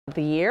of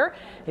the year.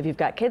 If you've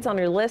got kids on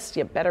your list,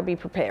 you better be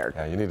prepared.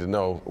 Yeah, you need to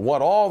know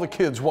what all the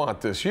kids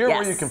want this year, Yes.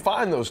 where you can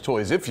find those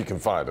toys, if you can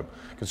find them.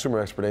 Consumer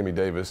expert Amy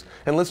Davis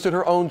enlisted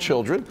her own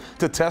children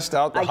to test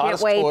out the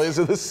hottest toys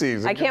of the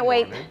season. I can't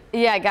wait.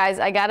 Yeah, guys,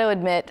 I got to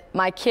admit,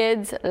 my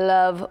kids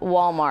love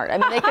Walmart. I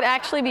mean, they could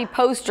actually be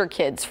poster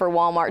kids for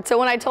Walmart. So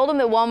when I told them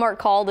that Walmart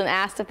called and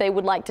asked if they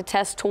would like to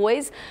test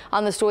toys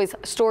on the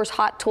store's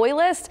hot toy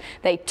list,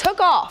 they took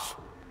off.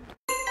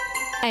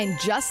 And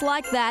just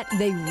like that,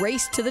 they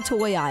raced to the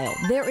toy aisle.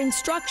 Their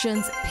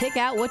instructions: pick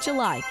out what you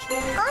like.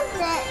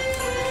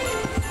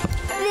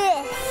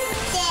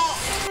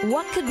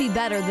 What could be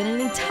better than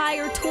an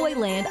entire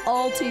Toyland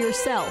all to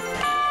yourself?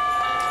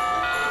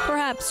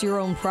 Perhaps your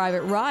own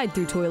private ride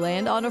through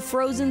Toyland on a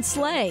frozen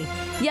sleigh.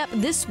 Yep,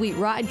 this sweet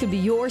ride could be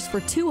yours for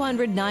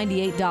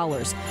 $298,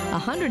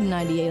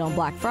 $198 on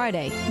Black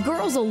Friday.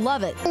 Girls will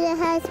love it. It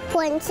has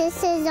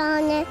princesses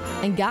on it.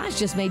 And guys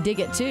just may dig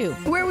it too.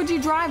 Where would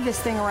you drive this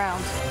thing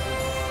around?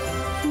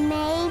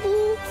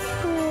 Maybe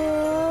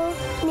to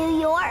New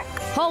York.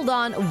 Hold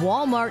on,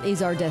 Walmart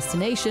is our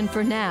destination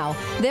for now.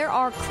 There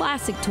are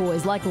classic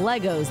toys like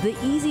Legos, the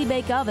Easy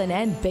Bake Oven,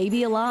 and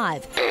Baby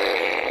Alive.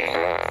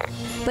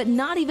 But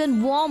not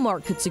even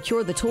Walmart could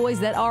secure the toys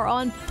that are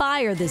on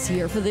fire this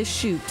year for this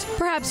shoot.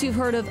 Perhaps you've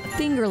heard of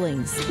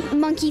fingerlings.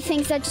 Monkey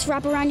things that just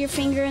wrap around your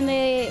finger and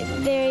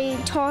they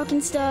talk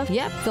and stuff.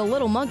 Yep, the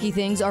little monkey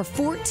things are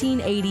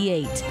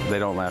 $14.88. They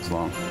don't last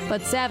long.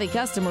 But savvy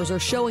customers are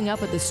showing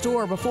up at the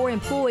store before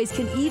employees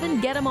can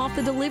even get them off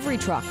the delivery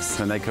trucks.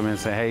 And they come in and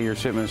say, hey, your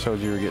shipment showed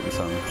you were getting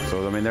something.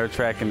 So, I mean, they're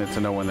tracking it to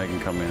know when they can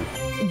come in.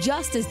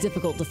 Just as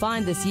difficult to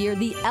find this year,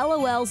 the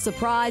LOL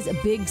Surprise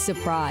Big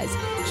Surprise.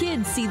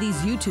 Kids see these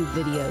YouTube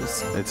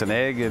videos. It's an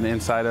egg, and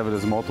inside of it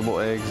is multiple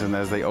eggs, and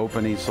as they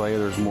open each layer,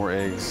 there's more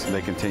eggs.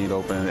 They continue to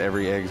open, and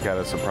every egg's got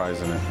a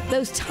surprise in it.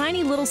 Those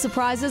tiny little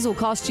surprises will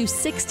cost you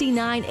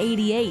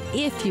 $69.88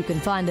 if you can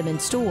find them in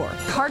store.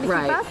 Hard to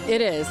keep up?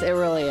 It is. It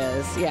really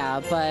is. Yeah,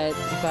 but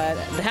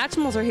the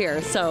Hatchimals are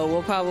here, so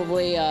we'll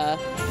probably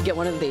get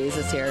one of these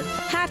this year.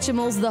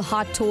 Hatchimals, the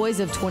hot toys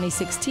of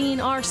 2016,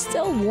 are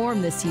still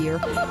warm this year,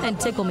 and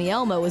Tickle Me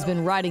Elmo has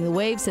been riding the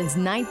wave since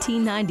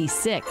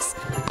 1996.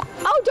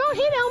 Oh, don't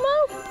hit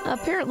Elmo!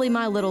 Apparently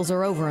my littles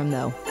are over him,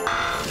 though.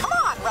 Come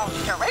on,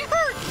 Roadster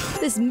Racer!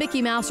 This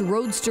Mickey Mouse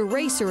Roadster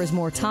Racer is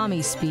more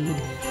Tommy's speed.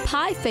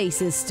 Pie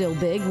Face is still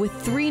big with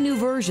 3 new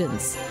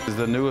versions.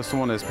 The newest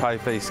one is Pie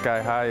Face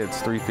Sky High.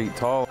 It's 3 feet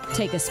tall.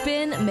 Take a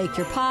spin, make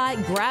your pie,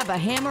 grab a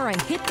hammer,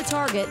 and hit the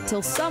target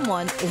till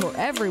someone or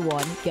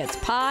everyone gets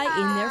pie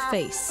in their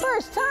face.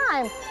 First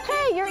time.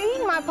 Hey, you're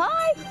eating my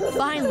pie?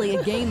 Finally,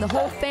 a game the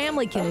whole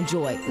family can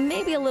enjoy.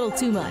 Maybe a little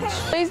too much.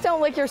 Please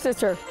don't lick your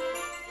sister.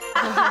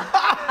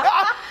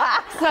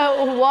 So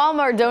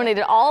Walmart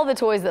donated all the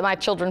toys that my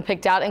children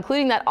picked out,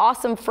 including that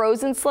awesome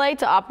Frozen sleigh,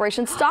 to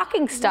Operation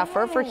Stocking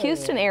Stuffer for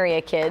Houston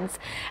area kids.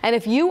 And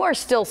if you are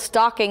still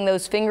stocking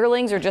those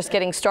fingerlings or just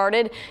getting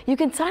started, you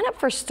can sign up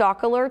for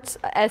Stock Alerts,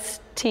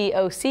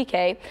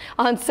 STOCK,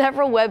 on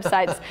several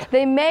websites.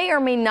 They may or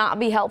may not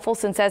be helpful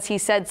since, as he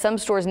said, some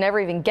stores never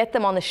even get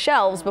them on the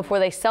shelves before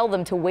they sell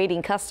them to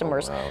waiting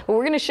customers. Oh, wow. But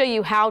we're going to show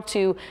you how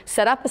to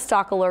set up a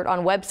stock alert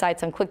on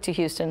websites on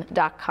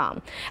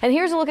click2houston.com. And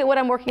here's a look at what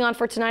I'm working on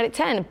for tonight at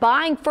 10.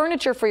 Buying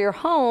furniture for your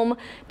home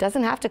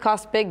doesn't have to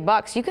cost big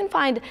bucks. You can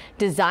find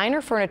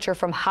designer furniture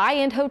from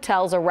high-end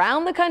hotels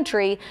around the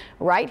country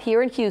right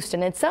here in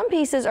Houston. And some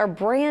pieces are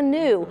brand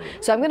new.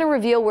 So I'm going to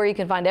reveal where you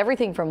can find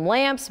everything from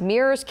lamps,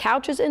 mirrors,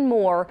 couches, and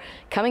more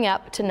coming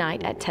up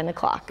tonight at 10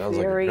 o'clock. Sounds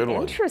like a Very good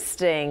one.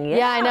 interesting.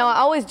 Yeah, I know. I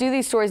always do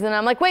these stories, and then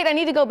I'm like, wait, I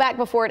need to go back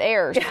before it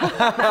airs.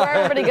 Before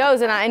everybody goes,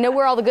 and I know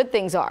where all the good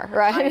things are,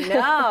 right? I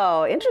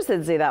know. Interested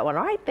to see that one.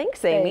 All right,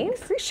 thanks, Amy.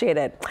 Thanks. Appreciate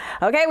it.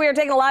 Okay, we are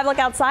taking a live look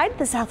outside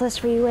the Southwest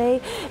Freeway.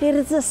 It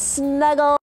is a snuggle